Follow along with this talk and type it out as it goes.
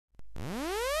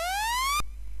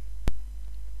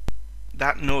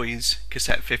that noise,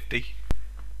 Cassette 50,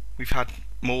 we've had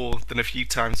more than a few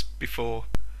times before,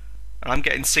 and I'm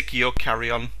getting sick of your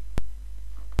carry on.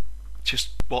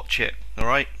 Just watch it,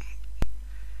 alright?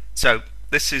 So,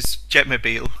 this is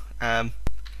Jetmobile.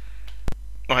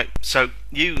 Right, so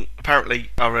you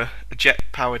apparently are a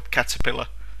jet-powered caterpillar.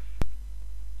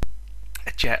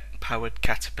 A jet-powered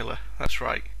caterpillar, that's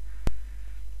right.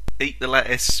 Eat the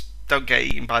lettuce, don't get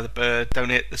eaten by the bird, don't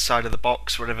hit the side of the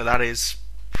box, whatever that is.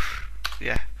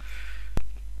 Yeah.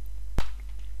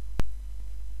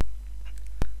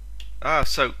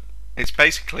 So it's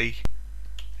basically,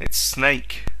 it's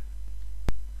Snake.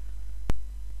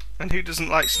 And who doesn't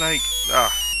like Snake? Well,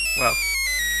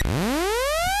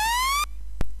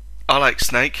 I like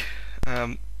Snake. The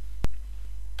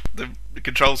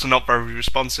controls are not very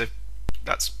responsive.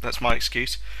 That's my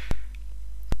excuse.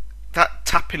 That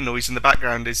tapping noise in the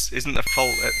background isn't a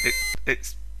fault.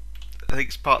 It's I think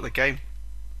it's part of the game.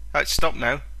 Oh, it's stopped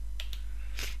now.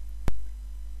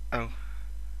 Oh.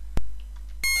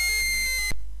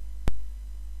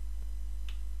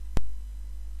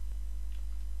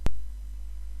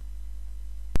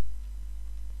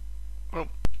 Well,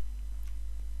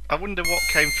 I wonder what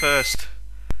came first.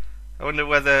 I wonder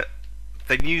whether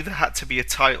they knew there had to be a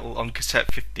title on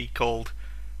Cassette 50 called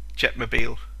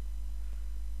Jetmobile,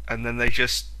 and then they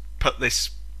just put this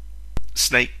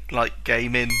Snake-like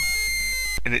game in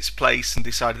its place and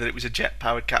decided that it was a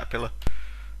jet-powered caterpillar,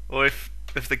 or if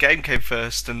the game came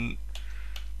first, and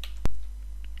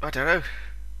I don't know.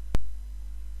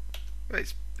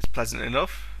 It's pleasant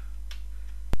enough.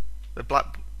 The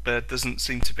blackbird doesn't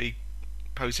seem to be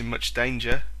posing much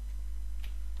danger.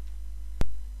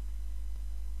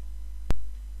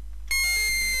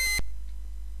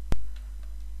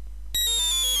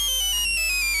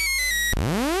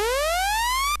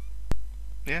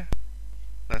 Yeah,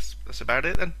 that's about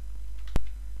it then.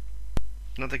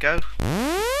 Another go?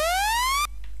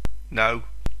 No.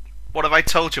 What have I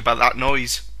told you about that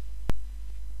noise?